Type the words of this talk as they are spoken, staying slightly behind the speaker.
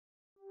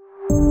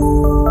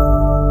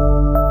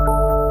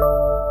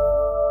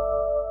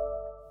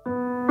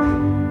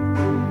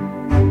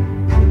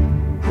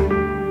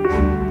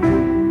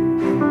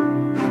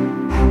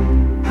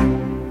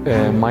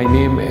My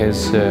name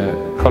is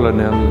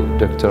Colonel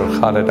Dr.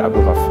 Khalid Abu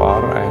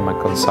Ghaffar. I am a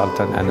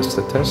consultant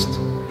anesthetist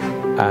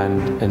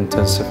and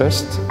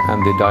intensivist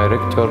and the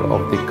director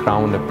of the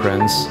Crown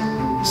Prince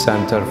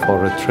Center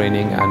for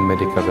Training and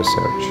Medical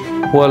Research.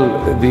 Well,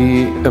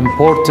 the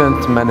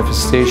important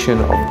manifestation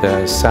of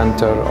the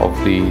center of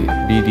the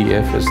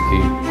BDF is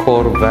the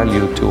core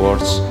value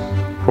towards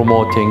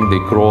promoting the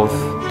growth,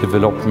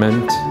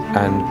 development,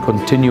 and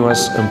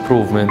continuous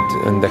improvement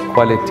in the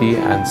quality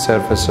and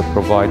service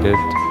provided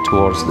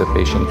towards the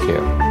patient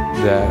care.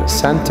 The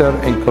center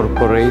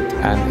incorporates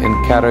and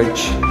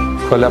encourages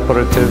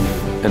collaborative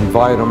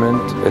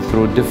environment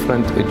through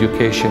different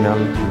educational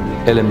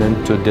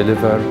elements to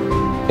deliver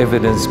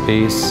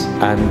evidence-based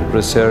and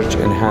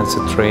research-enhanced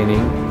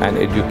training and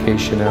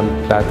educational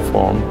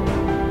platform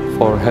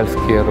for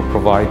healthcare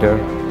provider,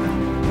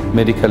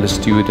 medical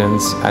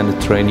students,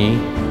 and trainee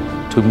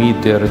to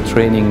meet their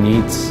training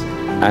needs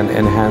and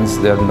enhance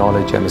their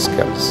knowledge and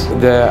skills.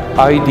 The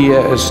idea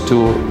is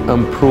to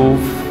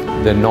improve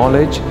the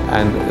knowledge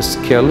and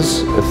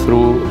skills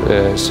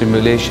through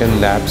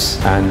simulation labs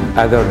and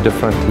other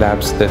different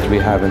labs that we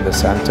have in the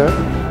center.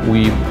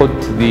 We put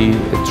the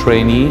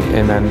trainee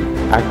in an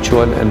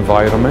actual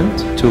environment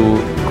to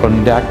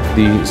conduct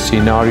the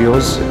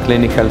scenarios,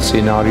 clinical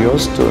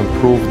scenarios, to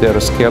improve their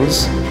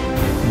skills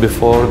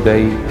before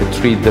they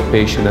treat the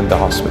patient in the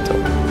hospital.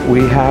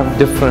 We have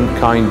different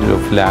kinds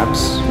of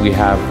labs. We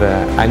have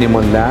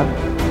animal lab,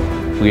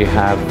 we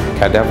have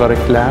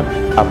cadaveric lab,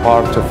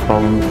 apart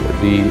from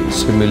the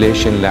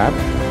simulation lab,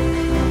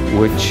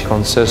 which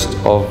consists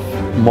of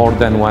more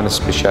than one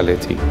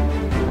specialty.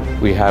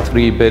 We have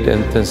 3-bed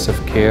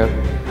intensive care,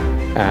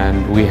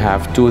 and we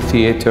have 2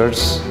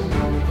 theaters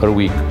where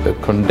we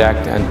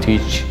conduct and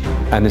teach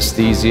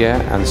anesthesia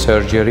and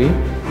surgery.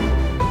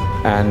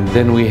 And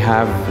then we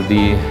have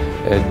the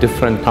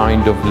different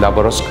kind of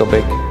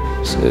laparoscopic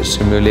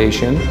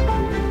simulation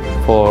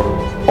for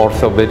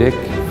orthopedic,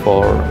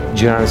 for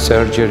general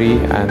surgery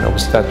and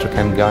obstetric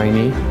and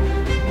gynae.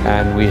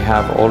 And we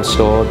have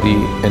also the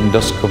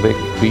endoscopic,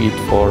 be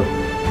it for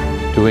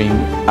doing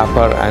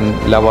upper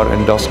and lower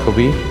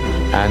endoscopy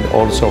and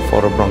also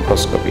for a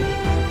bronchoscopy.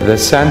 The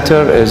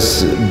center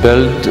is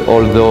built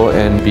although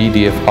in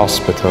BDF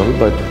hospital,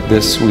 but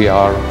this we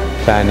are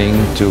planning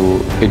to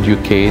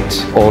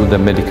educate all the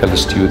medical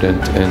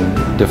students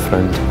in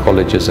different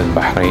colleges in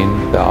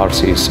Bahrain, the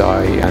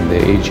RCSI and the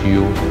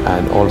AGU,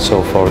 and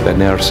also for the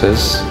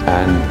nurses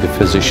and the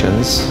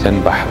physicians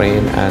in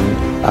Bahrain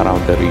and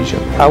around the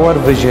region. Our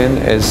vision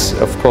is,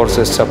 of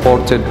course,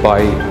 supported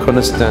by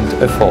constant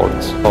effort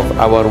of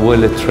our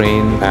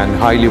well-trained and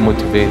highly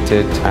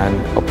motivated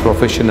and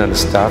professional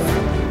staff,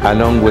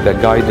 along with the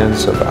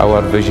guidance of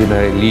our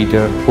visionary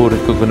leader who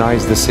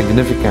recognized the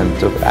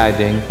significance of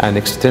adding an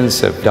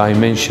extensive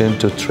dimension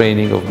to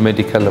training of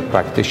medical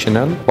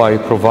practitioners by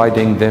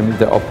providing them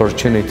the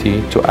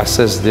opportunity to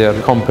assess their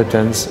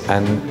competence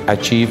and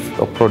achieve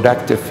a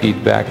productive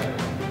feedback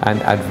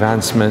and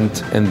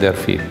advancement in their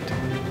field.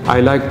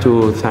 I'd like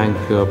to thank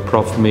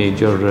Prof.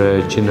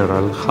 Major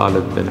General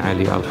Khalid bin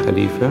Ali Al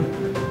Khalifa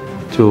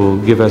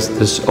to give us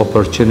this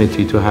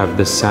opportunity to have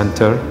this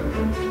center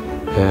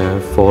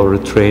for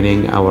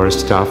training our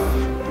staff,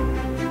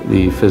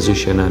 the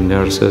physician and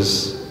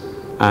nurses,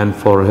 and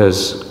for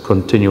his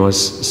continuous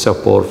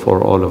support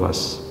for all of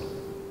us.